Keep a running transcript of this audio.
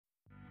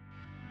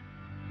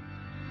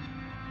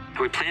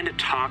We plan to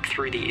talk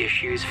through the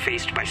issues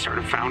faced by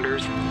startup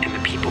founders and the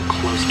people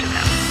close to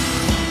them.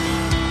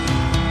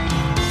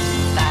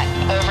 That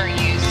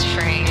overused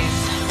phrase,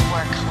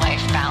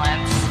 work-life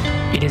balance.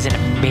 It is an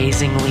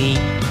amazingly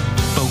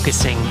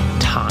focusing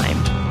time.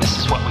 This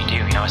is what we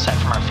do,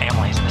 aside from our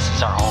families, this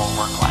is our whole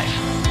work life.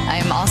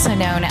 I'm also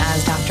known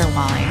as Dr.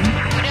 Walling.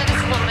 We know this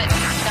is a little bit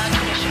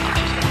non-traditional.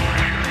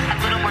 A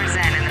little more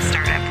zen in the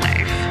startup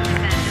life.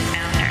 Zen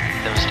founder.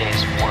 Those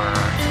days were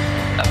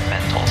a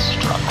mental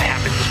struggle. I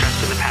have been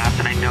stressed in the past,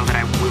 and I know that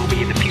I will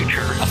be in the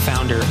future. A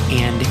founder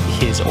and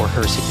his or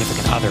her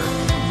significant other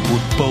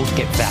would both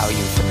get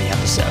value from the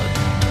episode.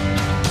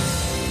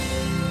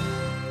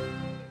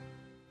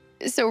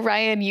 So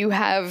Ryan, you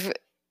have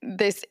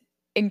this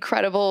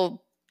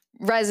incredible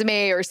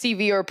resume or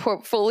CV or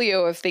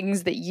portfolio of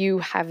things that you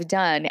have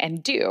done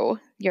and do.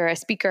 You're a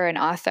speaker, an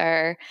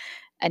author,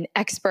 an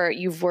expert.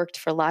 You've worked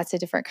for lots of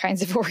different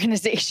kinds of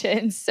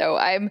organizations. So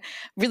I'm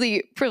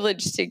really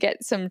privileged to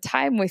get some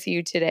time with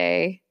you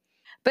today.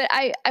 But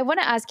I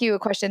want to ask you a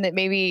question that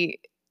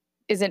maybe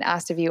isn't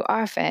asked of you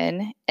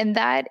often. And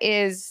that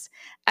is,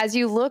 as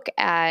you look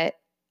at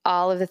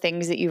all of the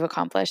things that you've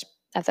accomplished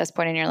at this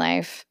point in your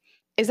life,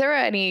 is there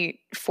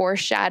any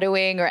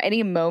foreshadowing or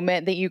any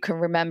moment that you can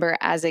remember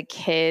as a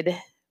kid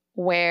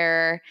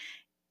where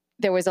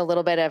there was a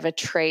little bit of a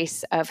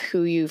trace of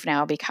who you've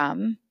now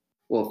become?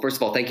 Well, first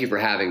of all, thank you for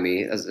having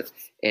me,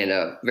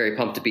 and very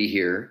pumped to be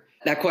here.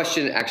 That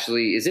question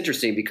actually is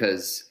interesting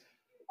because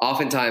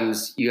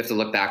oftentimes you have to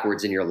look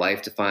backwards in your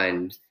life to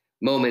find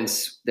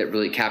moments that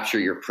really capture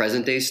your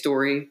present day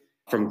story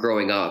from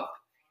growing up.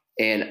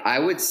 And I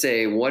would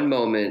say one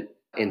moment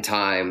in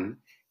time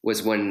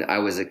was when I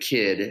was a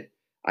kid.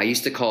 I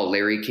used to call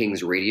Larry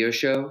King's radio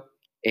show,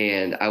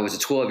 and I was a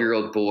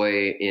 12-year-old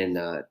boy in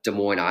Des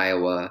Moines,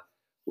 Iowa,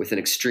 with an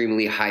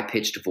extremely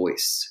high-pitched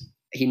voice.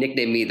 He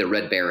nicknamed me the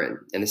Red Baron,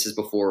 and this is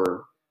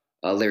before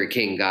Larry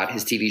King got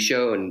his TV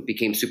show and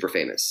became super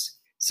famous.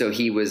 So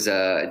he was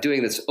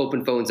doing this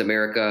Open Phones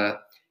America.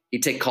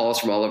 He'd take calls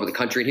from all over the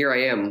country, and here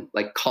I am,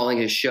 calling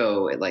his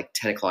show at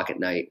 10 o'clock at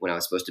night when I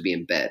was supposed to be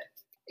in bed.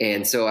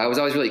 And so I was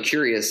always really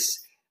curious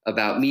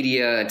about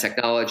media and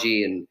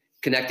technology and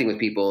connecting with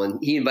people. And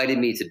he invited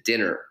me to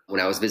dinner when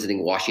I was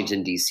visiting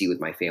Washington, D.C. with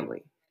my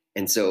family.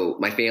 And so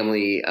my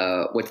family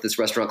went to this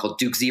restaurant called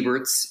Duke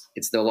Zebert's.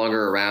 It's no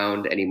longer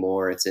around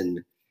anymore. It's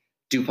in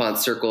DuPont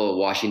Circle,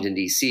 Washington,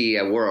 D.C.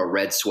 I wore a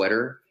red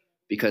sweater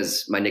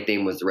because my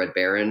nickname was the Red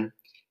Baron.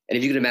 And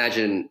if you can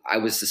imagine, I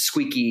was a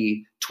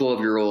squeaky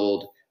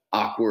 12-year-old,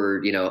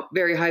 awkward,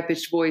 very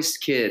high-pitched voice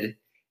kid. And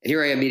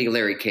here I am meeting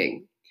Larry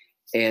King.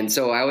 And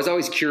so I was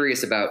always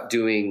curious about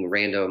doing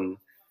random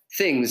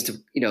things to,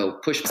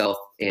 push myself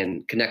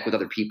and connect with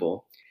other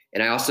people.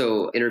 And I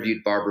also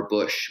interviewed Barbara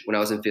Bush when I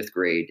was in 5th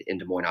grade in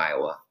Des Moines,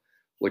 Iowa,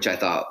 which I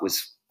thought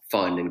was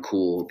fun and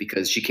cool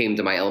because she came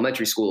to my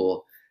elementary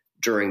school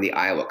during the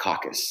Iowa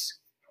caucus.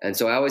 And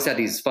so I always had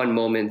these fun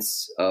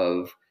moments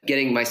of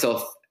getting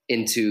myself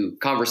into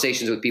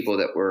conversations with people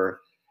that were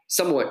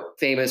somewhat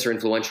famous or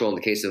influential in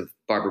the case of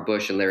Barbara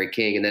Bush and Larry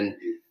King. And then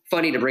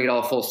funny to bring it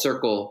all full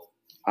circle,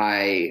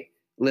 I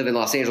live in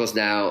Los Angeles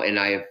now, and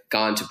I have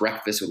gone to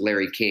breakfast with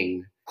Larry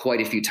King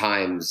quite a few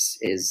times.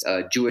 Is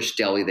a Jewish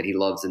deli that he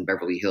loves in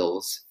Beverly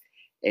Hills.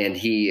 And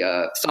he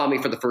saw me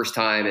for the first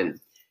time, and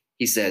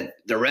he said,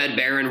 "The Red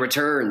Baron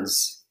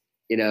returns,"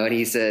 and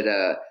he said,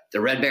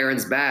 "The Red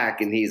Baron's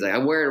back." And he's like,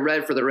 "I'm wearing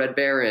red for the Red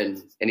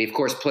Baron." And he, of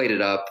course, played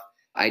it up.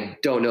 I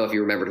don't know if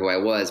you remembered who I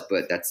was,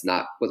 but that's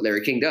not what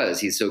Larry King does.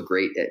 He's so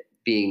great at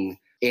being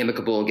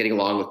amicable and getting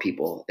along with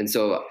people. And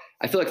so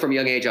I feel like from a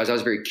young age, I was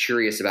always very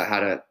curious about how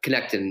to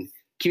connect and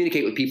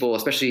communicate with people,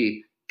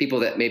 especially people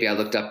that maybe I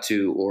looked up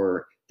to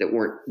or that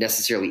weren't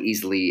necessarily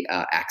easily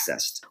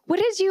accessed. What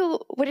did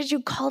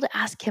you call to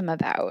ask him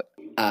about?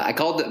 I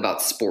called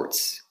about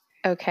sports.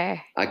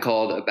 Okay. I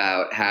called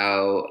about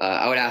how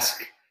I would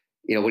ask,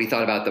 what he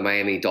thought about the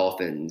Miami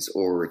Dolphins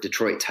or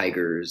Detroit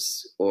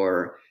Tigers,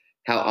 or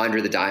how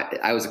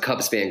I was a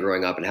Cubs fan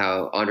growing up, and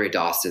how Andre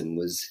Dawson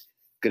was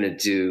going to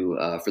do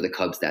for the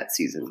Cubs that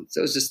season.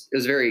 So it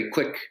was very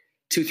quick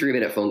 2-3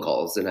 minute phone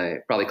calls, and I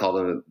probably called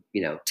them,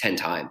 10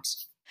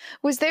 times.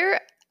 Was there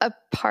a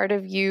part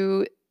of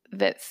you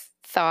that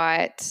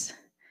thought,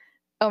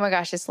 oh my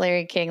gosh, it's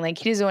Larry King.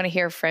 He doesn't want to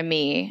hear from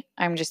me.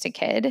 I'm just a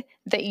kid,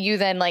 that you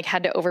then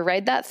had to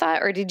override that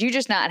thought? Or did you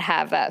just not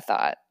have that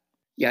thought?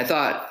 Yeah,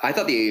 I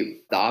thought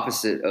the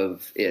opposite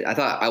of it. I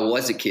thought I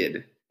was a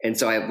kid. And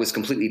so I was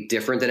completely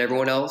different than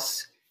everyone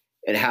else.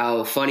 And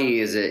how funny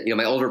is it?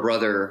 My older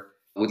brother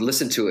would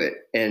listen to it,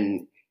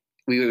 and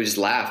we would just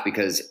laugh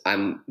because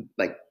I'm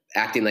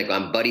acting like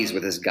I'm buddies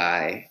with this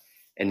guy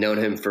and known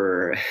him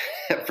for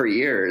for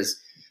years.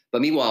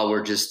 But meanwhile,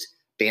 we're just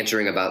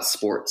bantering about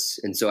sports.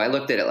 And so I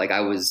looked at it like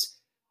I was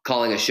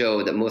calling a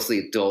show that mostly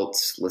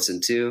adults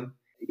listen to.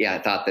 Yeah, I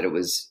thought that it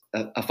was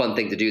a fun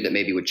thing to do that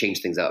maybe would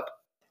change things up.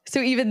 So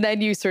even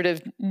then you sort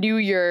of knew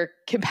your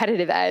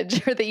competitive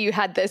edge, or that you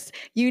had this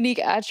unique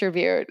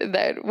attribute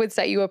that would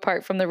set you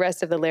apart from the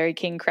rest of the Larry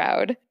King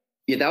crowd.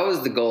 Yeah, that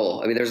was the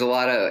goal. I mean, he had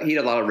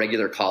a lot of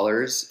regular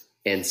callers,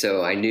 And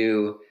so I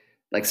knew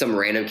like some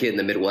random kid in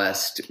the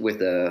Midwest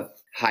with a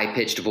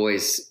high-pitched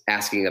voice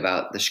asking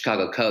about the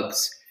Chicago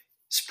Cubs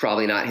is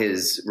probably not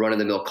his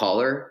run-of-the-mill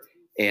caller.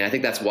 And I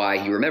think that's why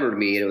he remembered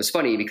me. And it was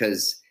funny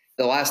because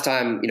the last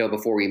time,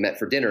 before we met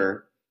for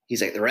dinner,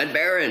 he's like, the Red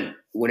Baron,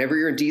 whenever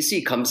you're in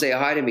DC, come say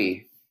hi to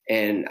me.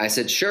 And I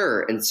said,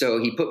 sure. And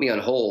so he put me on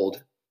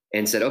hold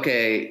and said,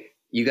 okay,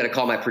 you got to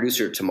call my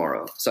producer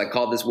tomorrow. So I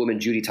called this woman,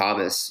 Judy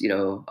Thomas,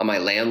 on my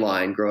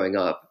landline growing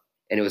up.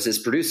 And it was his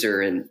producer.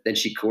 And then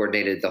she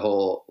coordinated the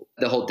whole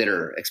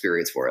dinner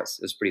experience for us.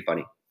 It was pretty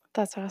funny.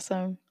 That's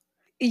awesome.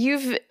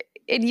 You've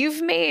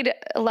made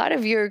a lot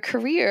of your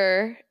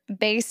career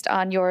based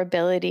on your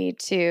ability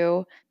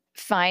to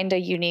find a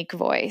unique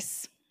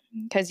voice,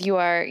 because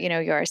you're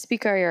a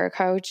speaker, you're a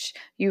coach,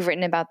 you've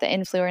written about the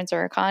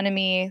influencer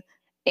economy.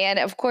 And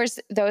of course,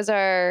 those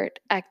are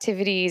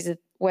activities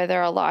where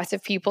there are lots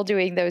of people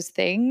doing those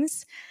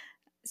things.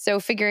 So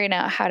figuring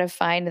out how to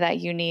find that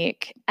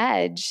unique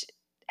edge,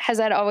 has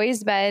that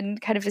always been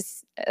kind of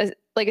a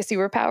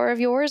superpower of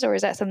yours, or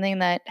is that something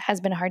that has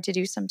been hard to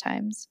do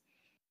sometimes?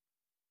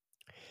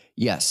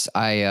 Yes,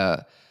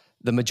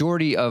 the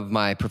majority of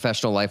my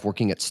professional life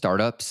working at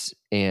startups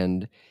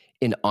and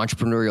in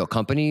entrepreneurial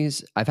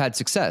companies, I've had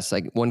success.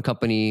 Like one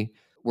company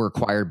were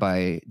acquired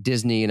by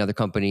Disney, another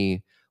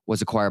company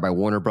was acquired by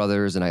Warner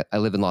Brothers, and I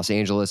live in Los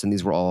Angeles, and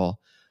these were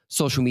all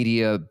social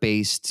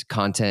media-based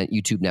content,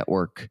 YouTube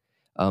network,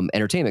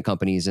 entertainment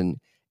companies. And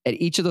at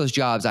each of those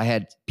jobs, I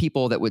had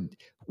people that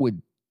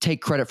would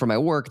take credit for my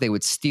work. They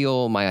would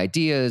steal my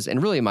ideas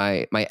and really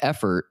my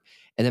effort,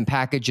 and then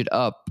package it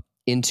up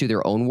into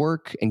their own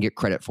work and get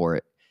credit for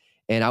it.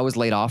 And I was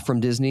laid off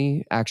from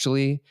Disney,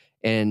 actually.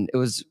 And it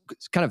was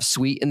kind of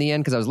sweet in the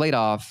end because I was laid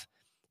off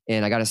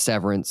and I got a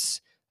severance.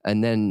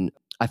 And then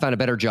I found a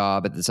better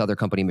job at this other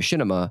company,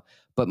 Machinima.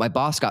 But my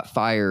boss got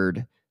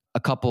fired a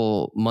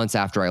couple months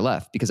after I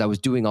left because I was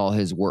doing all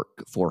his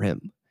work for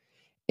him.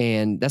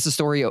 And that's the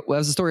story. That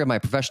was the story of my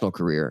professional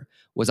career,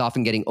 was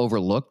often getting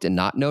overlooked and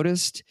not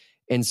noticed.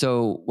 And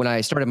so when I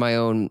started my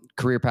own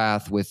career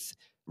path with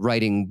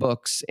writing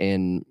books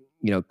and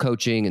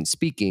coaching and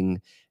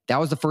speaking, that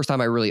was the first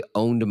time I really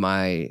owned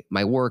my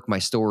work, my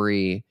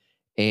story,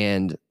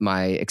 and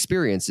my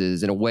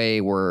experiences in a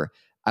way where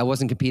I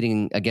wasn't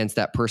competing against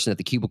that person at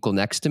the cubicle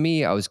next to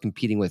me. I was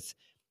competing with,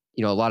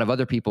 a lot of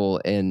other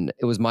people, and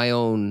it was my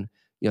own,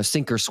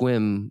 sink or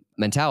swim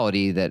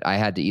mentality that I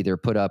had to either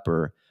put up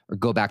or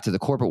go back to the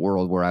corporate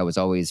world where I was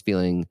always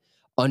feeling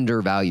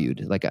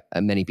undervalued, like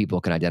many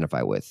people can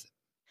identify with.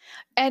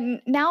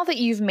 And now that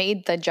you've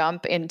made the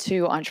jump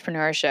into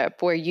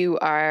entrepreneurship, where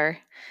you're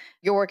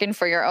working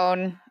for your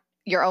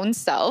own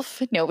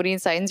self, nobody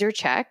signs your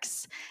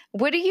checks.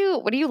 What do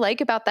you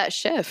like about that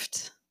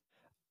shift?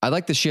 I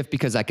like the shift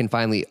because I can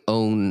finally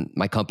own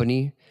my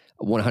company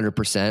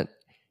 100%.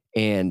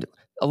 And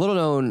a little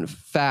known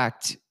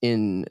fact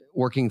in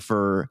working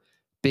for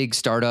big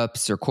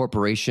startups or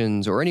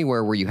corporations or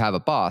anywhere where you have a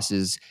boss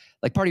is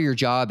like part of your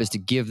job is to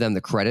give them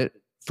the credit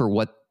for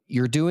what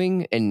you're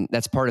doing. And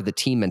that's part of the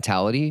team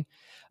mentality.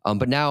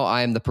 But now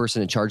I am the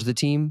person in charge of the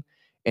team.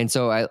 And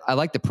so I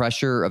like the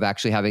pressure of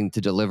actually having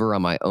to deliver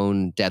on my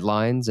own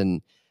deadlines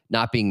and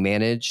not being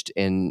managed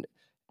and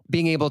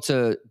being able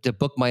to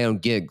book my own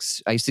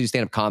gigs. I used to do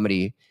stand-up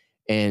comedy,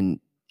 and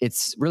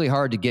it's really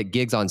hard to get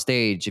gigs on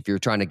stage if you're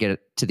trying to get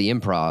it to the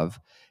Improv.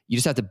 You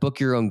just have to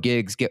book your own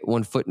gigs, get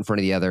one foot in front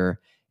of the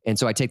other. And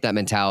so I take that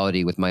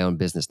mentality with my own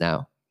business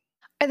now.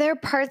 Are there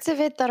parts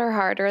of it that are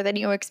harder than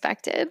you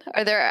expected?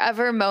 Are there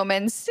ever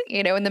moments,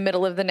 in the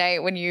middle of the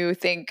night when you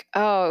think,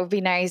 oh, it would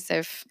be nice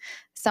if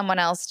someone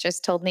else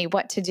just told me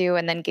what to do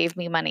and then gave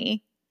me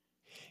money?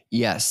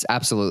 Yes,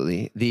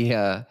 absolutely.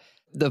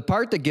 The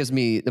part that gives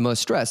me the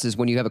most stress is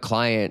when you have a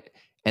client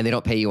and they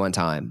don't pay you on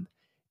time.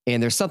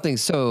 And there's something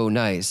so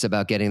nice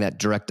about getting that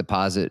direct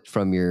deposit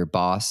from your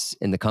boss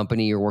in the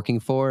company you're working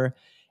for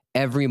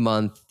every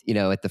month,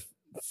 at the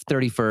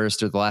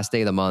 31st or the last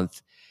day of the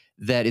month,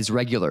 that is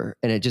regular.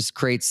 And it just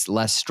creates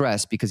less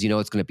stress because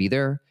it's going to be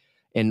there.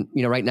 And,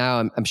 right now,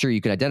 I'm sure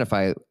you can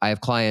identify, I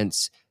have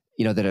clients,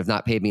 that have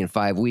not paid me in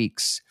 5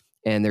 weeks,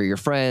 and they're your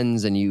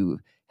friends and you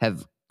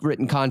have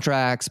written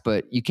contracts,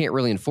 but you can't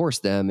really enforce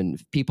them. And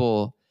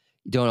people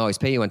don't always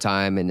pay you on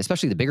time. And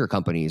especially the bigger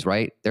companies,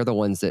 right? They're the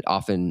ones that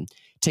often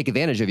take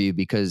advantage of you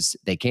because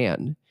they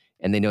can,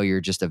 and they know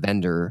you're just a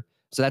vendor.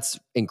 So that's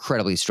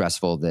incredibly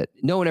stressful that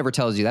no one ever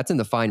tells you. That's in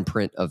the fine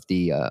print of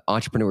the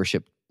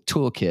entrepreneurship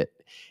toolkit,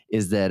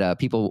 is that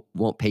people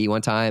won't pay you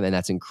on time. And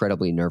that's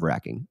incredibly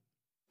nerve-wracking.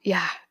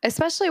 Yeah,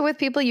 especially with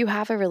people you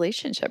have a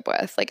relationship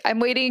with. Like I'm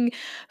waiting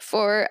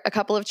for a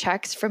couple of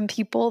checks from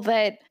people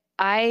that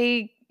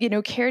I,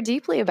 care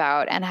deeply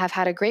about and have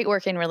had a great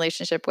working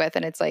relationship with.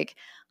 And it's like,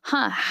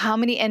 how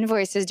many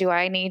invoices do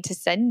I need to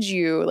send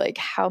you? Like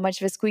how much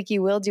of a squeaky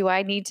wheel do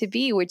I need to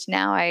be? Which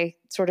now I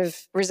sort of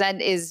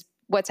resent is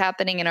what's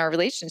happening in our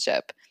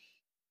relationship.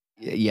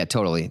 Yeah,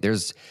 totally.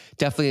 There's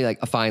definitely like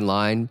a fine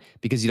line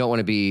because you don't want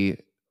to be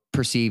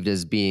perceived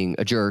as being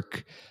a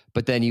jerk,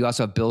 but then you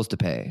also have bills to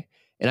pay.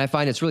 And I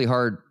find it's really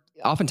hard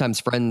oftentimes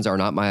friends are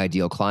not my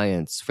ideal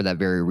clients for that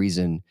very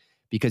reason,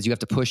 because you have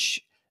to push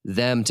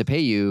them to pay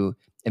you.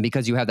 And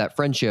because you have that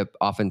friendship,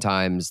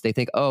 oftentimes they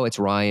think, oh, it's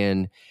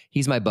Ryan.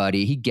 He's my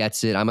buddy. He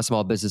gets it. I'm a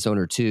small business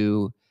owner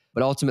too.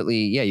 But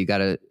ultimately, yeah, you got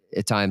to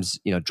at times,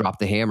 drop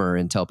the hammer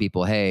and tell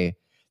people, hey,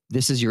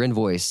 this is your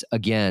invoice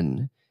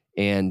again.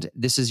 And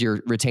this is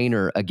your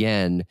retainer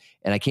again.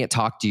 And I can't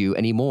talk to you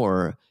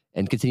anymore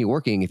and continue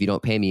working if you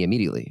don't pay me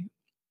immediately.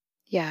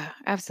 Yeah,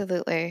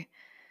 absolutely.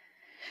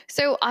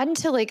 So on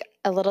to like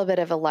a little bit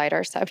of a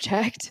lighter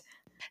subject.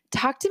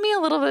 Talk to me a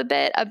little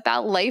bit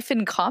about life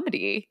in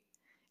comedy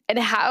and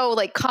how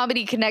like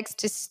comedy connects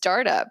to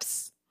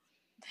startups.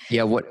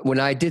 Yeah, when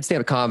I did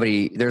stand-up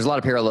comedy, there's a lot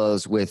of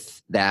parallels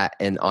with that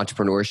and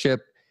entrepreneurship,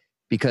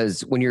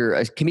 because when you're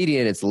a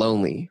comedian, it's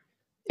lonely.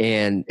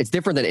 And it's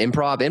different than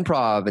improv.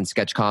 Improv and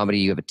sketch comedy,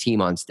 you have a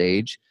team on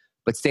stage.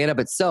 But stand-up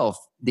itself,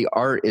 the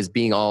art is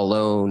being all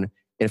alone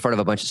in front of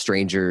a bunch of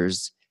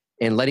strangers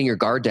and letting your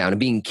guard down and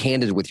being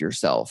candid with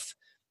yourself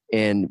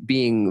and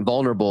being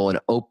vulnerable and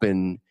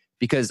open,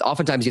 because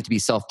oftentimes you have to be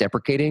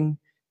self-deprecating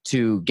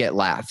to get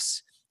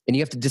laughs. And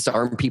you have to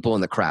disarm people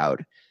in the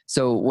crowd.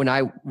 So when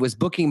I was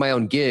booking my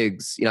own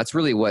gigs, that's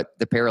really what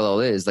the parallel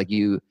is. Like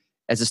you,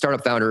 as a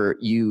startup founder,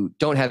 you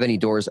don't have any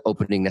doors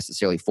opening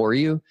necessarily for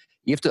you.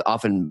 You have to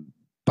often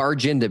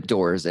barge into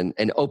doors and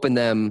open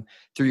them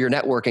through your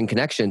network and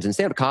connections. And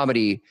stand-up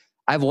comedy,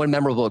 I have one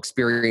memorable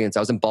experience. I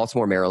was in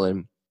Baltimore,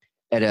 Maryland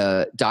at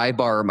a dive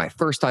bar, my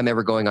first time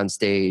ever going on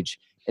stage,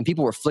 and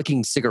people were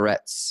flicking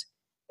cigarettes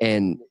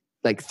and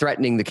like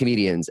threatening the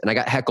comedians. And I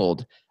got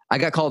heckled. I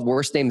got called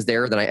worse names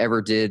there than I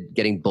ever did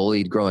getting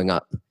bullied growing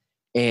up.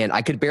 And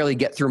I could barely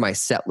get through my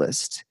set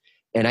list.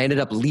 And I ended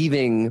up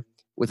leaving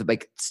with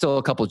like still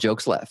a couple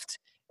jokes left.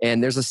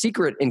 And there's a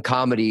secret in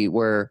comedy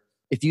where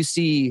if you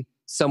see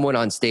someone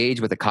on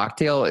stage with a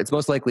cocktail, it's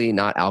most likely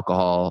not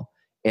alcohol.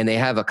 And they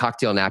have a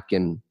cocktail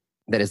napkin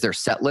that is their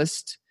set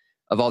list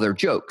of all their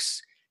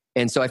jokes.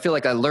 And so I feel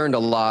like I learned a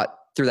lot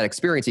through that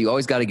experience. You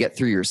always got to get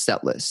through your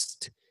set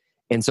list.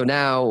 And so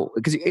now,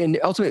 and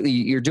ultimately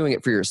you're doing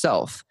it for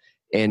yourself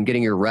and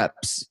getting your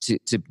reps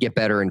to get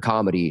better in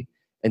comedy.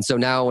 And so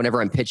now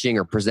whenever I'm pitching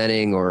or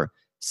presenting or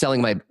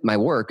selling my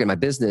work and my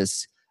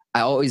business,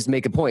 I always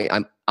make a point.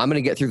 I'm going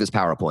to get through this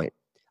PowerPoint.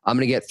 I'm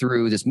going to get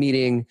through this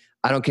meeting.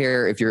 I don't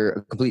care if you're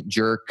a complete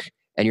jerk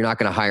and you're not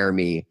going to hire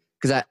me,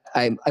 because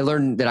I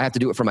learned that I have to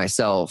do it for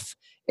myself,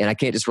 and I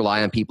can't just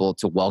rely on people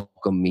to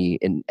welcome me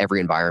in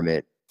every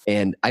environment.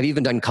 And I've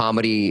even done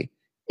comedy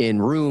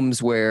in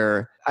rooms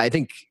where I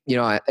think,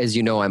 as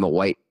you know, I'm a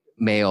white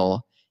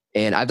male,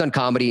 and I've done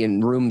comedy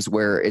in rooms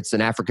where it's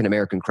an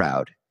African-American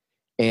crowd.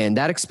 And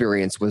that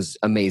experience was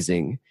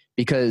amazing,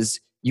 because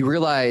you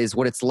realize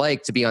what it's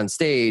like to be on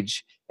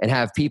stage and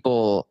have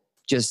people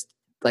just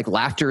like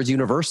laughter is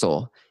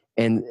universal.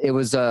 And it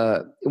was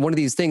one of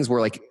these things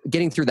where like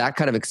getting through that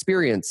kind of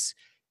experience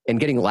and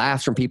getting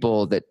laughs from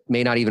people that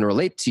may not even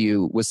relate to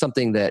you was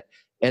something that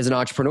as an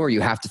entrepreneur,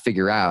 you have to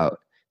figure out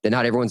that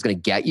not everyone's going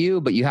to get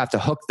you, but you have to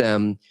hook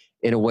them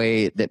in a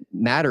way that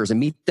matters and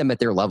meet them at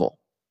their level.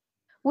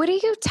 What do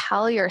you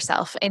tell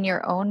yourself in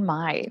your own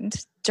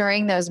mind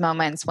during those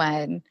moments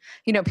when,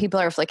 people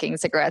are flicking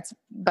cigarettes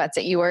butts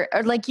at you or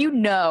like,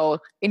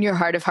 in your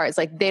heart of hearts,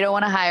 like they don't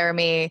want to hire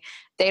me.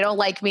 They don't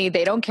like me.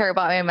 They don't care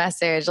about my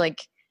message. Like,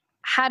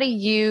 how do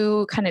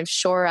you kind of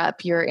shore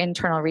up your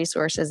internal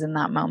resources in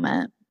that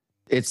moment?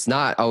 It's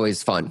not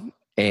always fun.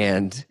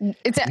 And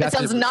it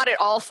sounds not at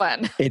all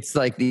fun. It's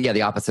like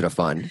the opposite of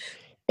fun.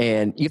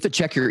 And you have to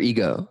check your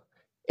ego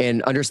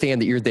and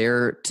understand that you're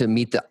there to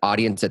meet the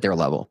audience at their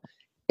level.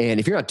 And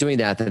if you're not doing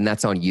that, then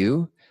that's on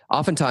you.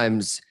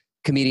 Oftentimes,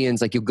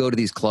 comedians, like you'll go to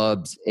these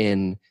clubs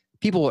and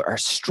people are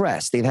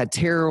stressed. They've had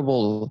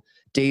terrible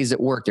days at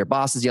work. Their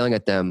boss is yelling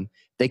at them.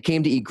 They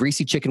came to eat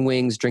greasy chicken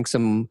wings, drink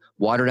some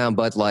watered down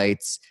Bud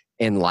Lights,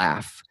 and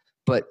laugh.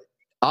 But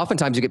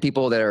oftentimes you get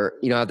people that are,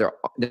 have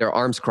their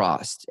arms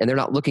crossed and they're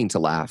not looking to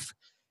laugh.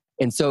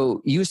 And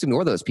so you just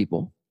ignore those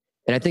people.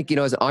 And I think,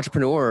 as an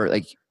entrepreneur,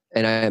 like,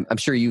 and I'm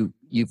sure you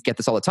get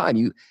this all the time,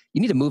 you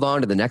need to move on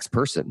to the next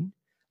person.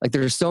 Like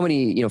there's so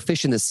many,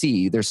 fish in the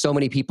sea. There's so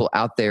many people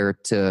out there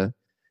to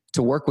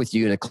work with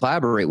you and to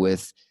collaborate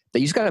with, that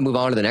you just got to move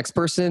on to the next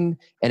person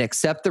and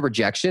accept the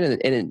rejection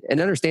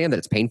and understand that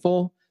it's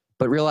painful,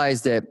 but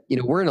realize that,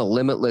 we're in a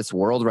limitless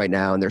world right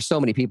now. And there's so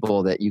many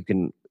people that you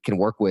can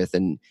work with,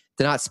 and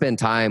to not spend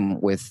time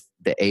with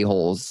the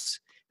a-holes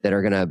that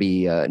are going to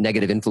be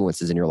negative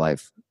influences in your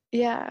life.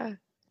 Yeah.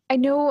 I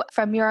know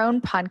from your own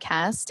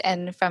podcast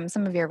and from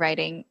some of your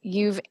writing,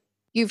 you've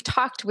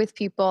talked with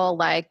people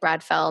like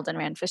Brad Feld and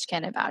Rand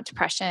Fishkin about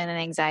depression and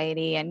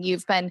anxiety, and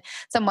you've been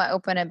somewhat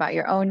open about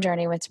your own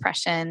journey with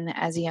depression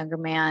as a younger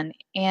man.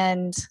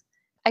 And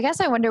I guess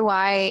I wonder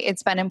why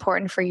it's been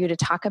important for you to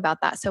talk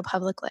about that so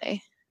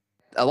publicly.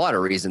 A lot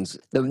of reasons.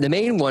 The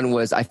main one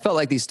was I felt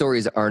like these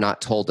stories are not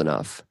told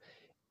enough.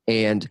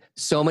 And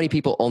so many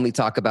people only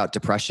talk about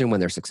depression when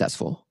they're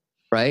successful,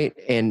 right?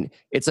 And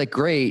it's like,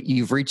 great,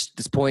 you've reached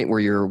this point where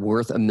you're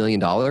worth $1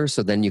 million,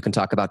 so then you can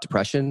talk about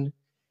depression.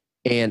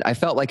 And I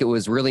felt like it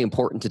was really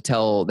important to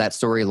tell that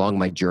story along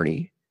my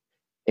journey.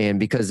 And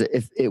because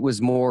it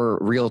was more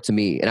real to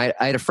me. And I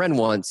had a friend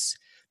once,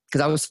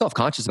 because I was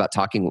self-conscious about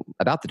talking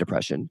about the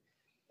depression.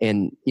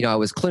 And, I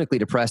was clinically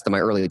depressed in my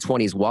early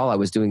 20s while I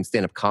was doing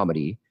stand-up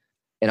comedy.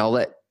 And I'll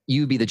let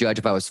you be the judge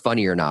if I was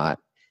funny or not.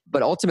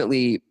 But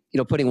ultimately,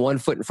 putting one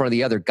foot in front of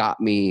the other got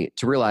me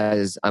to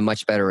realize I'm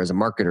much better as a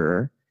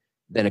marketer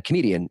than a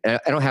comedian. And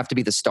I don't have to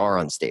be the star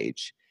on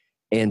stage.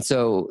 And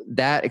so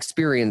that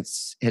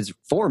experience has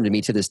formed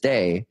me to this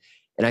day.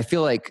 And I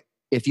feel like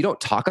if you don't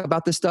talk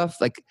about this stuff,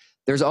 like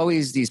there's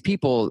always these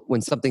people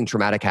when something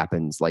traumatic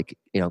happens, like,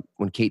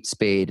 when Kate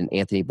Spade and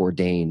Anthony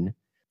Bourdain,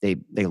 they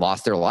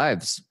lost their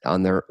lives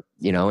on their,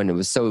 and it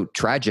was so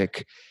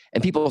tragic.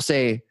 And people will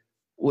say,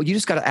 well, you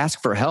just got to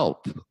ask for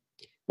help.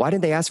 Why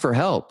didn't they ask for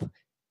help?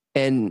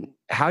 And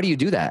how do you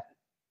do that?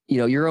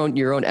 Your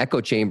own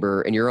echo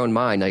chamber and your own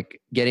mind,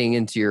 like getting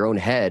into your own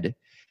head.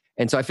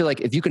 And so I feel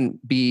like if you can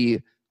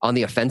be on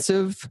the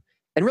offensive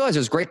and realize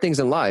there's great things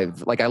in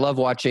life. Like I love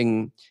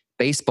watching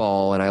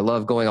baseball and I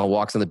love going on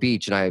walks on the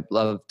beach and I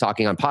love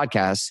talking on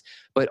podcasts.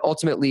 But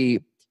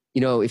ultimately,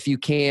 if you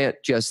can't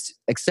just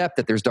accept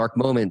that there's dark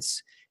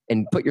moments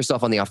and put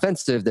yourself on the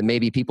offensive, then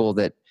maybe people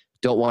that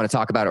don't want to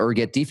talk about it or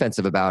get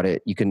defensive about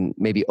it, you can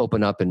maybe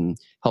open up and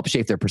help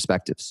shape their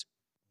perspectives.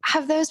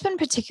 Have those been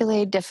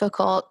particularly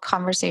difficult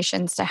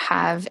conversations to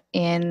have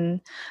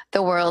in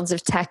the worlds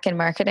of tech and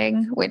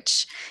marketing,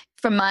 which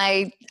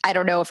I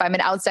don't know if I'm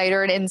an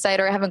outsider or an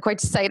insider, I haven't quite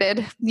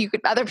decided.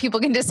 Other people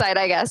can decide,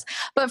 I guess.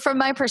 But from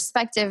my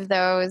perspective,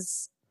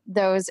 those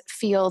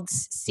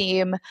fields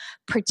seem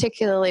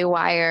particularly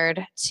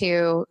wired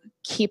to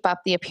keep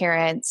up the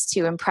appearance,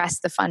 to impress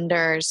the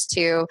funders,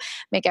 to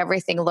make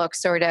everything look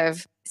sort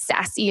of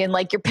sassy and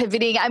like you're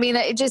pivoting. I mean,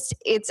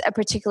 it's a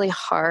particularly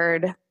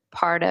hard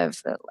part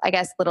of, I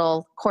guess,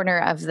 little corner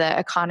of the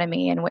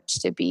economy in which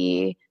to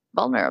be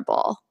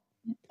vulnerable,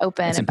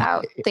 open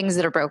about things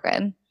that are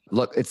broken.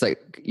 Look, it's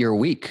like you're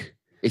weak.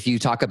 If you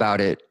talk about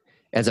it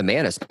as a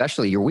man,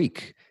 especially, you're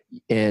weak.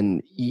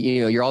 And,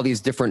 you're all these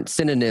different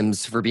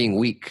synonyms for being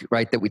weak,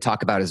 right? That we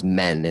talk about as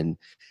men.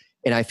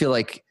 And I feel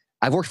like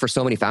I've worked for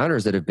so many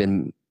founders that have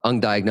been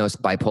undiagnosed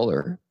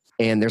bipolar.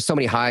 And there's so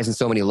many highs and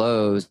so many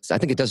lows. I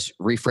think it does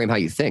reframe how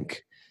you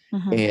think.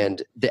 Mm-hmm.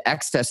 And the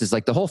X test is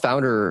like the whole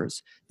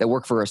founders that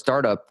work for a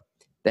startup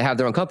that have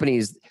their own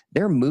companies,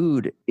 their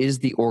mood is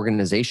the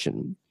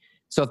organization.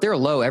 So if they're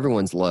low,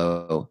 everyone's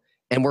low.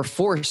 And we're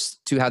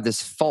forced to have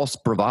this false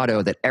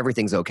bravado that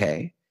everything's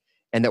okay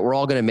and that we're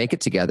all going to make it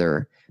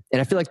together.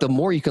 And I feel like the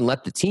more you can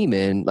let the team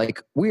in,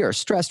 like we are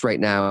stressed right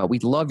now. We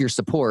love your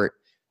support.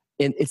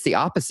 And it's the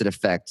opposite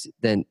effect.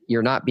 Then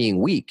you're not being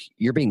weak.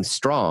 You're being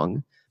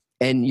strong.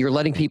 And you're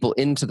letting people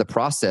into the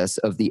process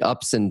of the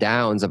ups and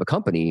downs of a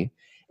company.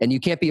 And you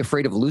can't be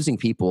afraid of losing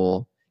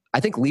people.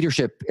 I think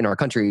leadership in our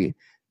country,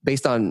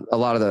 based on a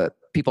lot of the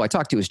people I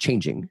talk to, is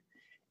changing.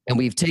 And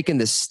we've taken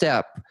this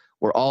step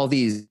where all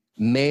these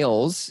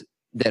males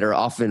that are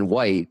often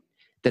white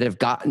that have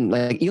gotten,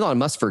 like Elon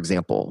Musk, for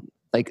example,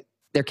 like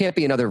there can't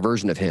be another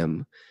version of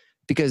him,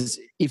 because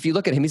if you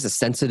look at him, he's a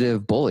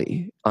sensitive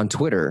bully on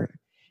Twitter.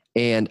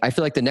 And I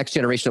feel like the next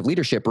generation of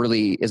leadership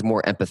really is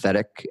more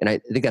empathetic. And I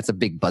think that's a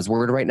big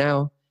buzzword right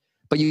now.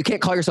 But you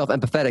can't call yourself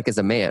empathetic as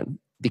a man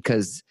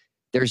because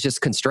there's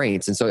just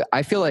constraints. And so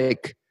I feel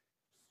like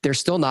there's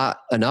still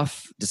not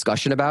enough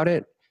discussion about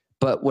it.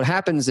 But what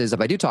happens is if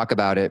I do talk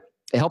about it,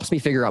 it helps me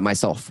figure out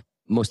myself.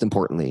 Most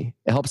importantly,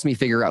 it helps me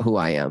figure out who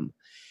I am.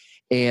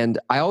 And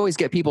I always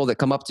get people that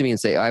come up to me and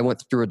say, I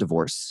went through a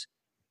divorce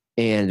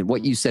and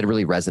what you said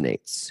really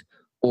resonates.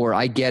 Or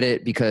I get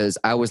it because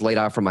I was laid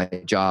off from my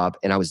job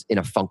and I was in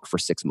a funk for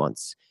 6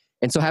 months.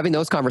 And so having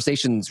those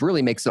conversations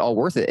really makes it all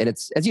worth it. And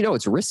it's, as you know,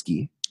 it's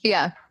risky.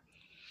 Yeah.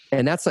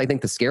 And that's, I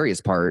think, the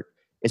scariest part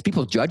is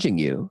people judging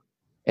you.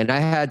 And I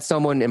had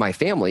someone in my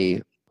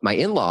family, my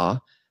in-law,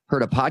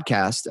 heard a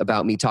podcast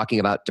about me talking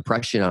about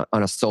depression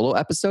on a solo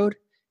episode.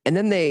 And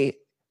then they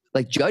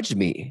like judged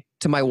me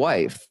to my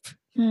wife.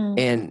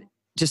 And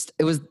just,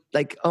 it was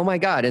like, oh my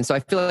God. And so I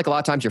feel like a lot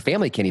of times your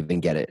family can't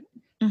even get it.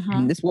 Mm-hmm.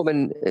 And this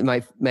woman,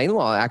 my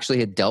in-law, actually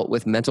had dealt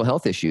with mental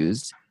health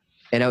issues.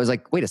 And I was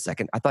like, wait a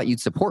second, I thought you'd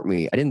support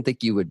me. I didn't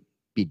think you would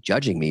be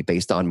judging me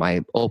based on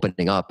my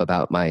opening up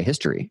about my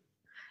history.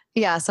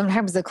 Yeah,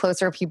 sometimes the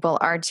closer people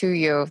are to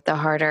you, the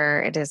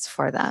harder it is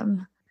for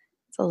them.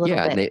 It's a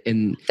little bit.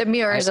 And the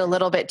mirror is a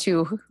little bit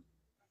too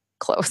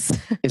close.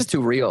 It's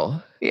too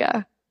real.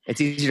 Yeah. It's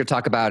easier to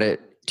talk about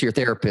it to your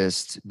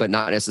therapist, but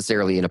not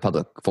necessarily in a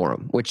public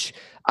forum, which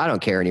I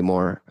don't care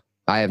anymore.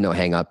 I have no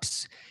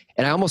hangups.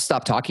 And I almost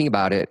stopped talking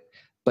about it,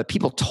 but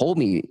people told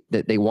me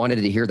that they wanted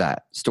to hear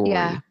that story.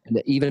 Yeah. And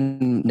that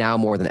even now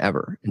more than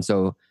ever. And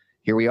so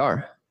here we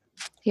are.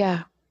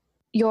 Yeah.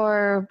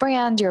 Your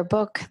brand, your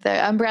book,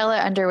 the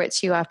umbrella under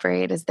which you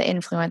operate is the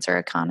influencer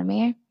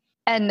economy.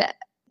 And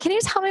can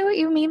you tell me what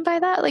you mean by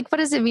that? Like, what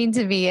does it mean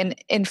to be an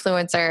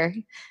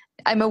influencer?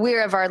 I'm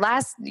aware of our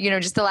last,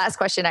 just the last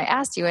question I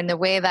asked you, and the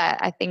way that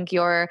I think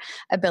your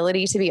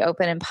ability to be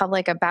open in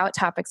public about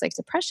topics like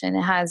depression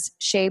has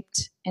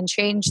shaped and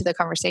changed the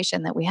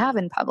conversation that we have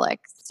in public.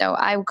 So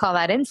I would call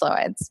that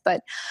influence.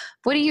 But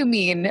what do you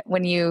mean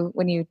when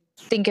you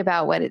think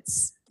about what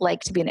it's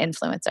like to be an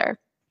influencer?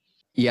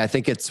 Yeah, I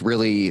think it's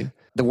really,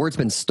 the word's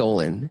been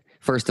stolen,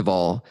 first of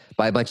all,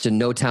 by a bunch of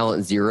no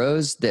talent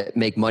zeros that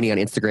make money on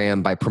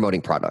Instagram by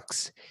promoting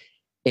products.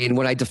 And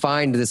when I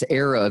defined this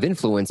era of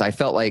influence, I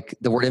felt like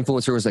the word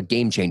influencer was a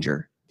game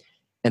changer.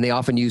 And they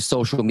often use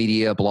social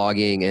media,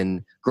 blogging,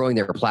 and growing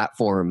their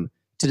platform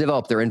to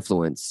develop their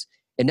influence.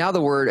 And now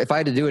the word, if I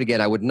had to do it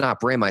again, I would not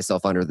brand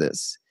myself under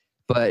this.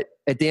 But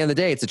at the end of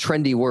the day, it's a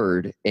trendy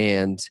word.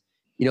 And,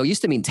 it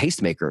used to mean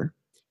tastemaker.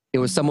 It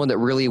was someone that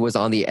really was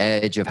on the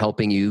edge of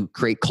helping you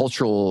create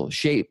cultural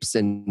shapes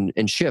and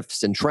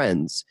shifts and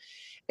trends.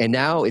 And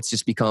now it's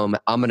just become,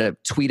 I'm going to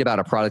tweet about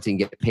a product and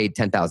get paid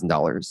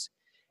 $10,000.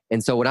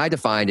 And so when I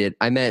defined it,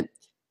 I meant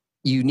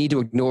you need to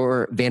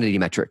ignore vanity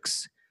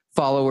metrics.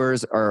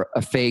 Followers are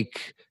a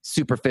fake,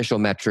 superficial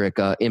metric,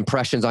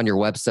 impressions on your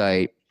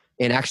website,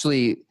 and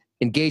actually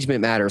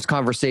engagement matters,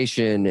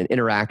 conversation and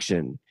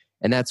interaction.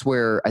 And that's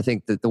where I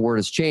think that the word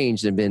has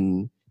changed and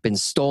been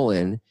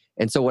stolen.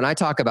 And so when I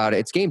talk about it,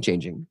 it's game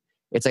changing.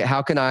 It's like,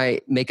 how can I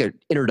make an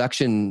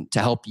introduction to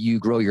help you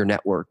grow your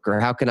network? Or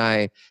how can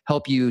I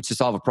help you to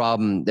solve a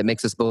problem that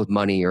makes us both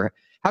money? Or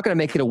how can I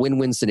make it a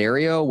win-win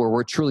scenario where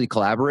we're truly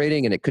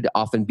collaborating? And it could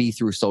often be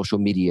through social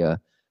media,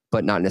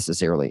 but not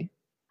necessarily.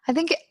 I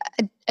think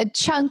a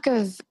chunk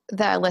of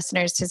the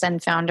listeners to Zen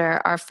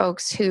Founder are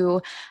folks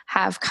who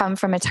have come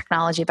from a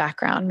technology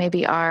background,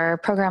 maybe are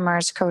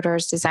programmers,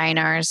 coders,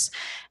 designers,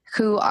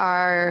 who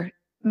are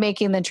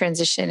making the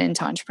transition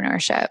into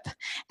entrepreneurship.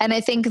 And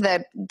I think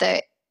that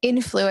the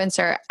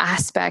influencer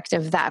aspect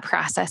of that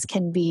process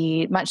can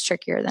be much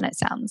trickier than it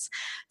sounds.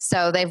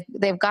 So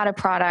they've got a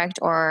product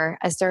or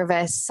a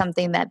service,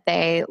 something that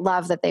they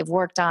love, that they've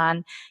worked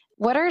on.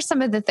 What are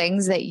some of the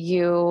things that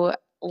you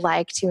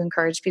like to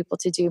encourage people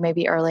to do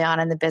maybe early on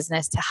in the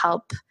business to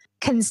help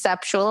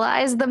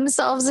conceptualize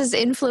themselves as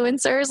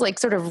influencers, like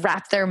sort of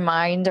wrap their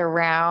mind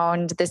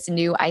around this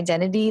new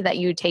identity that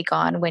you take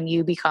on when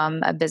you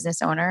become a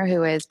business owner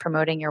who is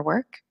promoting your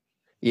work?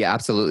 Yeah,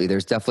 absolutely.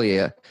 There's definitely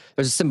a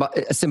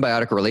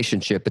symbiotic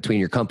relationship between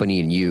your company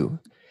and you.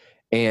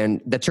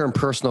 And the term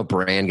personal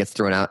brand gets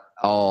thrown out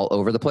all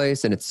over the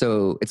place. And it's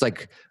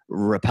like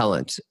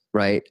repellent,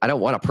 right? I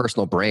don't want a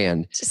personal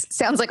brand. Just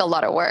sounds like a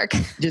lot of work.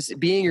 Just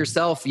being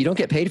yourself. You don't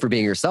get paid for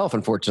being yourself,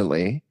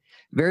 unfortunately.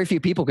 Very few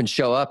people can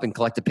show up and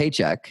collect a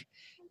paycheck,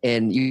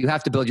 and you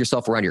have to build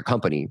yourself around your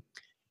company.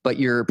 But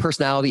your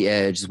personality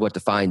edge is what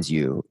defines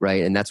you,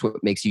 right? And that's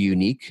what makes you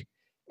unique.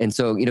 And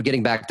so,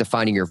 getting back to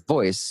finding your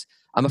voice,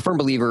 I'm a firm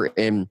believer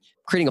in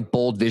creating a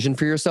bold vision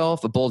for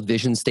yourself, a bold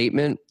vision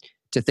statement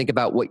to think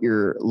about what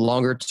your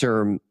longer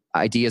term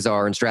ideas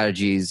are and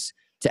strategies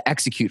to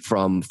execute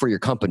from for your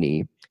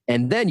company.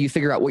 And then you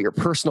figure out what your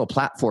personal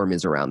platform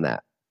is around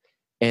that.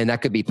 And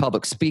that could be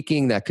public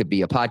speaking, that could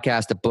be a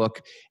podcast, a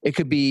book. It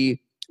could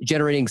be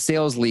generating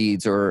sales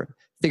leads or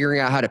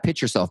figuring out how to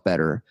pitch yourself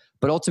better.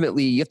 But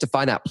ultimately, you have to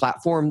find that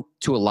platform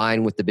to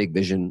align with the big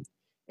vision.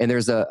 And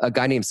there's a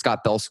guy named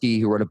Scott Belsky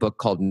who wrote a book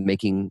called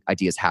Making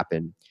Ideas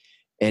Happen.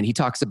 And he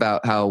talks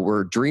about how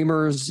we're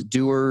dreamers,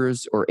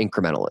 doers, or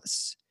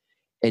incrementalists.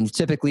 And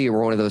typically,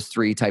 we're one of those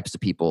three types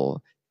of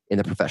people in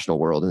the professional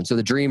world. And so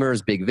the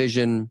dreamers, big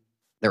vision,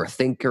 they're a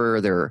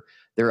thinker,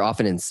 they're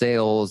often in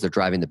sales, they're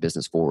driving the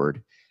business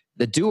forward.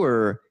 The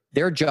doer,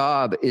 their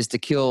job is to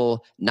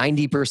kill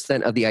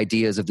 90% of the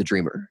ideas of the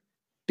dreamer,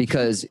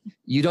 because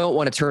you don't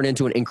want to turn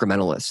into an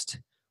incrementalist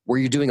where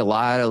you're doing a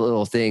lot of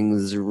little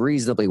things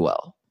reasonably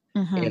well.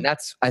 Mm-hmm. And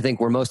that's, I think,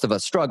 where most of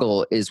us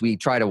struggle is we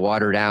try to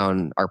water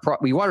down our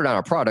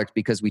product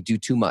because we do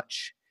too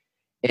much.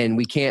 And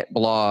we can't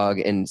blog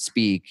and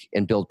speak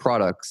and build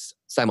products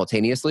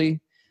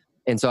simultaneously.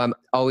 And so I'm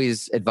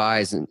always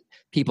advising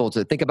people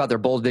to think about their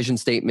bold vision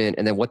statement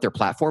and then what their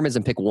platform is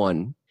and pick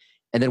one.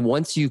 And then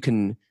once you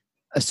can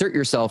assert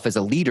yourself as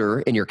a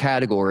leader in your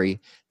category,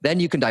 then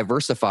you can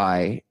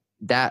diversify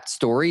that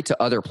story to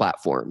other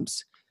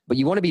platforms. But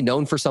you want to be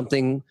known for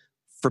something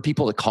for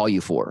people to call you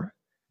for.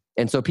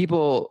 And so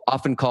people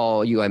often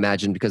call you, I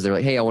imagine, because they're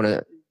like, hey, I want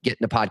to get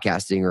into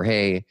podcasting, or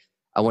hey,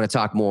 I want to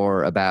talk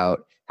more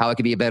about how I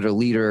could be a better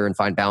leader and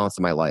find balance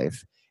in my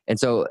life. And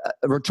so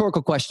a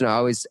rhetorical question I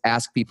always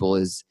ask people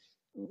is,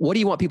 what do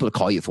you want people to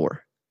call you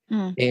for?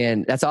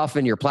 And that's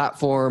often your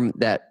platform,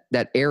 that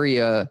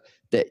area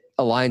that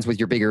aligns with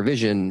your bigger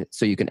vision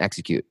so you can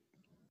execute.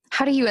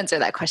 How do you answer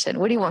that question?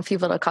 What do you want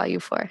people to call you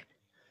for?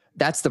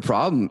 That's the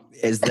problem,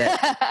 is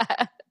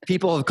that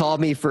people have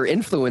called me for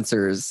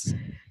influencers.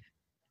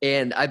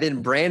 And I've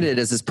been branded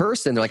as this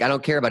person. They're like, I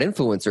don't care about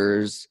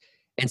influencers.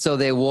 And so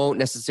they won't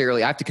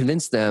necessarily, I have to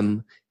convince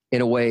them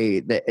in a way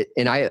that,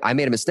 and I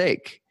made a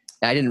mistake.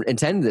 I didn't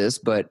intend this,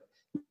 but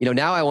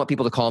now I want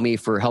people to call me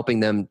for helping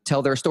them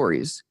tell their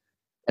stories.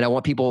 And I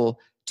want people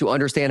to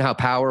understand how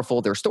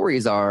powerful their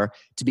stories are,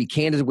 to be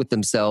candid with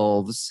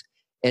themselves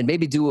and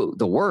maybe do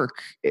the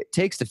work it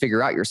takes to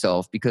figure out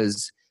yourself.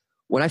 Because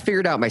when I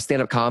figured out my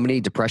stand-up comedy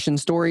depression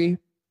story,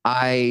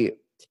 I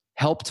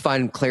helped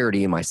find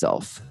clarity in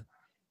myself.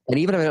 And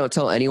even if I don't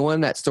tell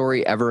anyone that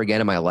story ever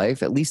again in my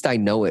life, at least I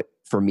know it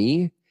for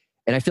me.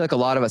 And I feel like a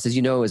lot of us, as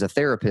you know, as a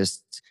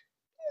therapist,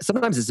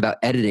 sometimes it's about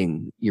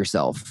editing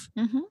yourself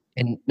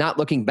and not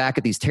looking back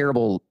at these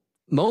terrible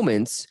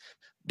moments,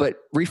 but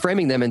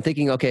reframing them and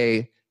thinking,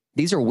 okay,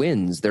 these are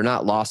wins. They're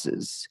not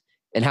losses.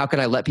 And how can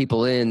I let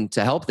people in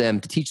to help them,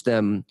 to teach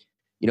them,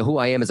 who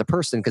I am as a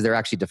person? Because they're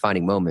actually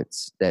defining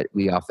moments that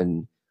we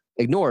often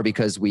ignore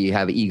because we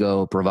have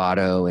ego,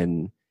 bravado,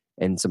 and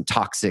some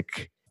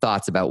toxic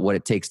thoughts about what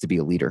it takes to be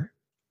a leader.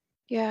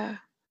 Yeah.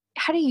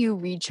 How do you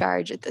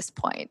recharge at this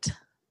point?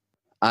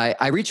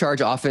 I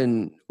recharge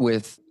often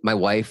with my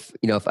wife.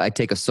 If I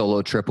take a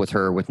solo trip with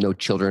her with no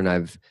children,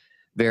 I've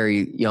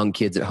very young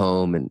kids at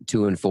home and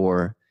 2 and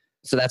 4.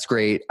 So that's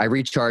great. I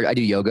recharge. I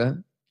do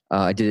yoga.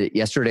 I did it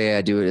yesterday.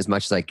 I do it as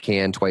much as I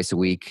can, twice a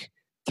week,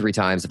 3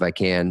 times if I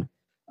can.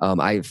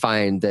 I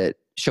find that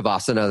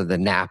Shavasana, the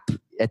nap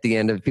at the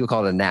end of, people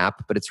call it a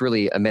nap, but it's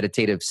really a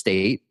meditative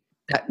state.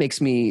 That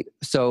makes me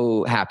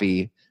so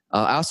happy.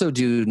 I also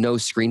do no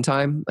screen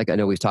time. Like I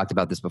know we've talked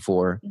about this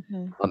before.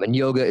 And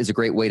yoga is a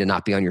great way to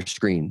not be on your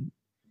screen.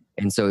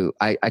 And so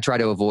I try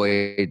to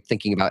avoid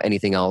thinking about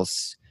anything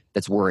else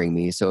that's worrying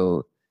me.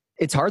 So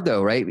it's hard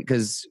though, right?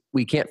 Because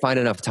we can't find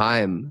enough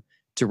time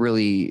to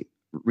really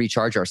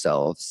recharge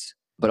ourselves.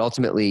 But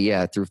ultimately,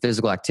 yeah, through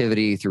physical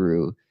activity,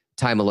 through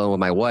time alone with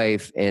my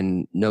wife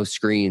and no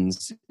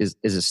screens is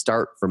a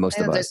start for most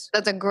of us.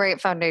 That's a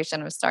great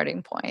foundation of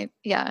starting point.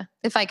 Yeah.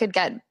 If I could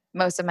get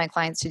most of my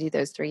clients to do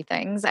those 3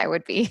 things, they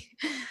would be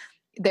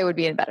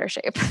in better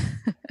shape.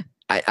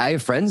 I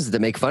have friends that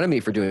make fun of me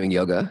for doing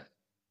yoga.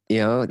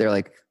 They're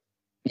like,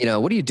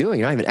 what are you doing?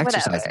 You're not even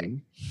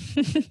exercising.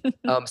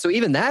 So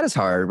even that is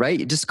hard,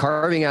 right? Just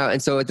carving out.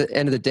 And so at the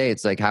end of the day,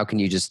 it's like, how can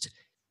you just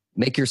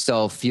make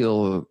yourself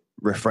feel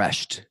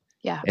refreshed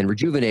and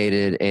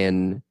rejuvenated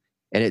and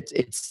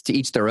it's to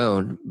each their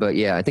own. But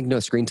yeah, I think no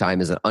screen time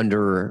is an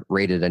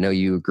underrated, I know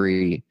you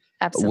agree,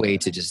 way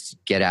to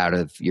just get out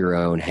of your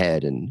own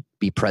head and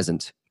be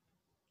present.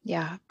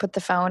 Yeah. Put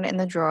the phone in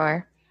the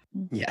drawer.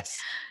 Yes.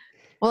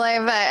 Well,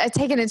 I've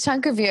taken a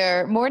chunk of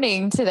your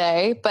morning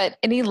today, but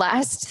any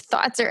last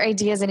thoughts or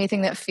ideas,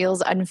 anything that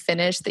feels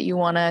unfinished that you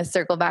want to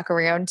circle back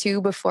around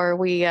to before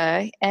we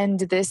end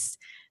this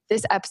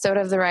episode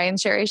of the Ryan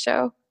Sherry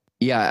Show?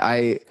 Yeah,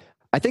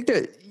 I think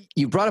that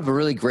you brought up a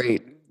really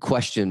great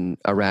question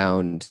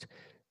around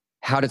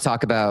how to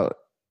talk about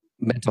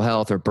mental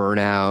health or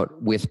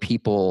burnout with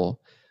people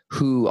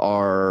who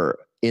are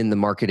in the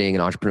marketing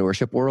and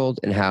entrepreneurship world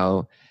and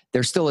how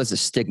there still is a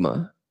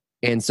stigma.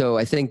 And so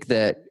I think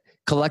that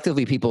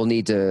collectively people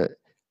need to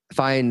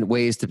find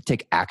ways to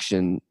take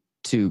action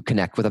to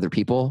connect with other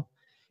people.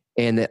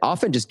 And that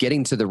often just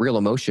getting to the real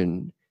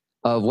emotion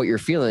of what you're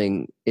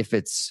feeling, if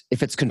it's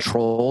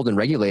controlled and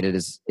regulated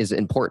is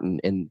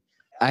important. And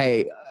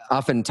I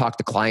often talk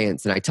to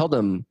clients and I tell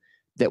them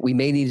that we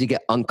may need to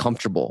get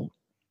uncomfortable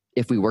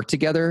if we work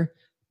together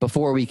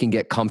before we can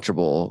get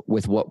comfortable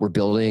with what we're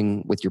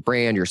building with your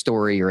brand, your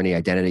story, or any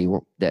identity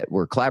that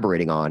we're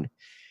collaborating on.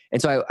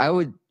 And so I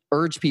would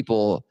urge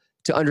people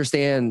to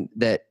understand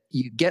that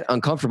you get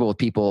uncomfortable with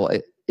people.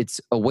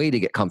 It's a way to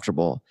get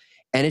comfortable.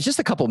 And it's just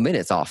a couple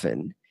minutes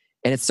often.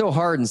 And it's so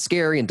hard and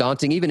scary and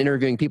daunting, even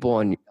interviewing people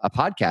on a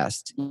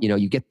podcast.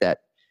 You get that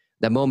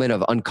moment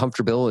of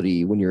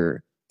uncomfortability when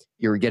you're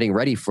getting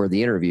ready for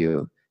the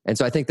interview. And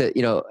so I think that,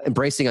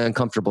 embracing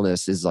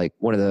uncomfortableness is like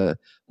one of the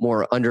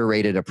more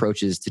underrated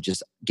approaches to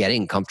just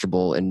getting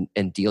comfortable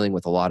and dealing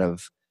with a lot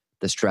of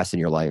the stress in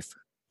your life.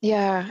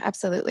 Yeah,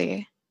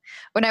 absolutely.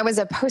 When I was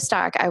a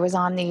postdoc, I was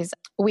on these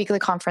weekly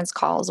conference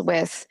calls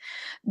with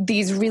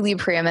these really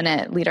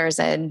preeminent leaders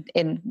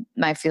in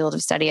my field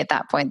of study at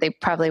that point. They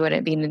probably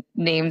wouldn't be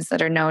names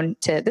that are known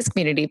to this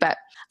community, but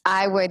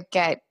I would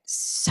get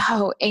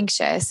so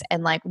anxious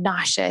and like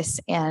nauseous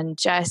and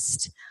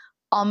just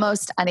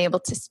almost unable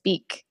to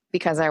speak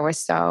because I was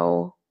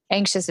so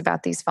anxious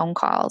about these phone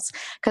calls,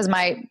 because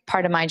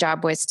part of my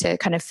job was to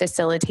kind of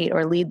facilitate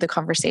or lead the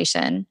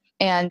conversation.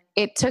 And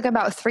it took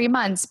about 3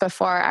 months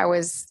before I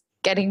was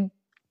getting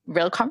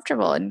real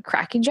comfortable and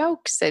cracking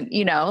jokes and,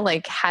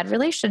 had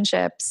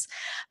relationships.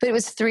 But it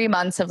was 3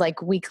 months of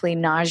like weekly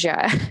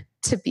nausea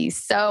to be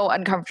so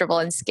uncomfortable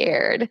and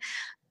scared.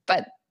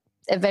 But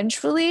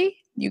eventually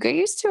you get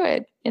used to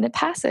it and it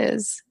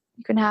passes.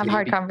 You can have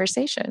hard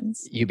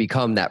conversations. You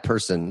become that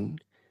person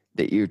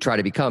that you try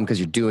to become because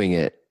you're doing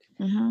it.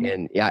 Mm-hmm.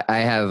 And I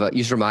have, you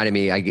just reminded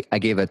me, I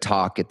gave a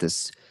talk at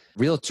this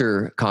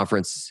realtor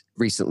conference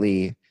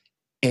recently.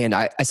 And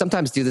I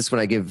sometimes do this when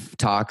I give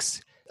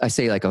talks. I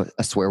say like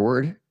a swear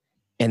word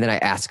and then I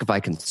ask if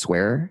I can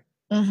swear.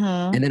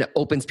 Mm-hmm. And then it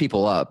opens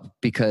people up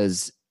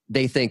because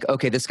they think,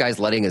 okay, this guy's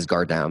letting his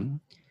guard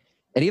down.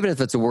 And even if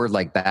it's a word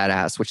like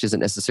badass, which isn't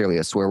necessarily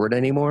a swear word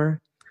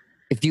anymore,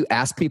 if you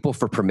ask people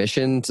for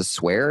permission to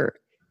swear,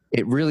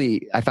 it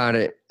really, I found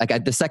it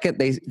like the second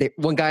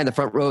one guy in the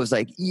front row was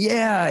like,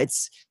 yeah,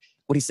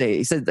 what did he say?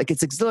 He said like,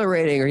 it's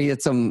exhilarating, or he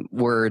had some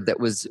word that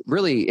was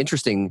really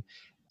interesting.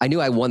 I knew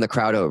I won the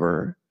crowd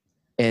over.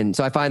 And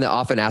so I find that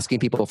often asking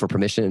people for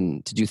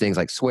permission to do things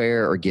like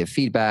swear or give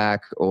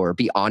feedback or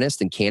be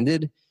honest and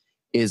candid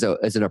is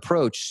an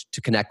approach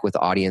to connect with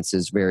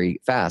audiences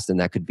very fast. And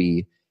that could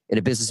be in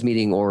a business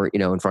meeting or,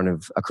 in front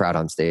of a crowd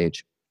on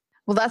stage.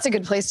 Well, that's a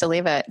good place to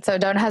leave it. So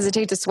don't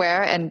hesitate to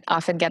swear and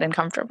often get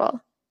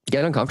uncomfortable.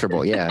 Get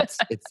uncomfortable. Yeah.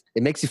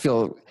 It makes you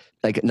feel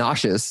like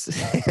nauseous,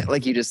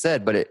 like you just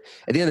said. But at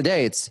the end of the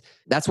day,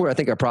 that's where I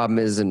think our problem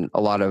is in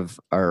a lot of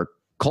our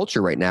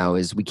culture right now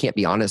is we can't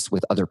be honest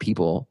with other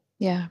people.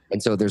 Yeah.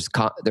 And so there's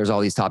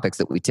all these topics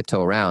that we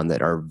tiptoe around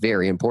that are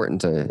very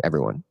important to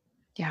everyone.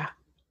 Yeah.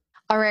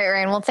 All right,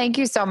 Ryan. Well, thank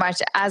you so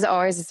much. As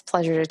always, it's a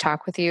pleasure to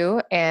talk with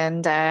you.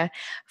 And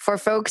for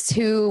folks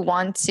who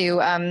want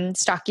to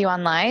stalk you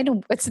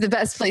online, what's the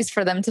best place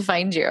for them to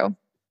find you?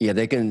 Yeah,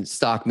 they can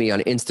stalk me on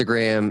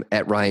Instagram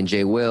at Ryan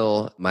J.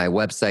 Will. My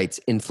website's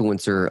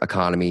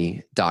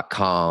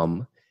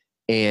influencereconomy.com.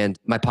 And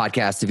my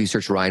podcast, if you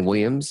search Ryan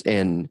Williams,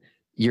 and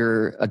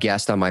you're a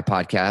guest on my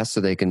podcast, so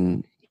they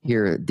can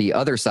hear the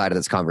other side of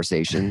this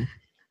conversation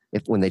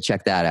when they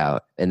check that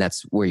out. And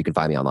that's where you can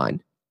find me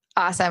online.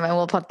 Awesome. And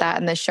we'll put that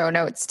in the show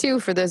notes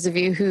too, for those of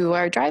you who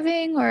are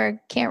driving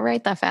or can't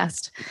write that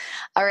fast.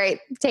 All right.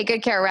 Take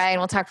good care, Ryan.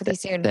 We'll talk with you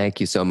soon.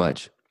 Thank you so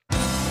much.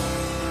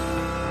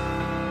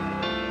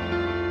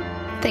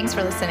 Thanks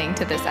for listening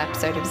to this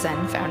episode of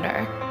Zen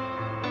Founder.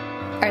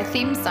 Our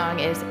theme song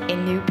is A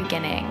New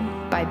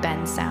Beginning by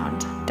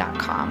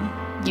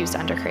bensound.com, used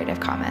under Creative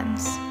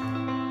Commons.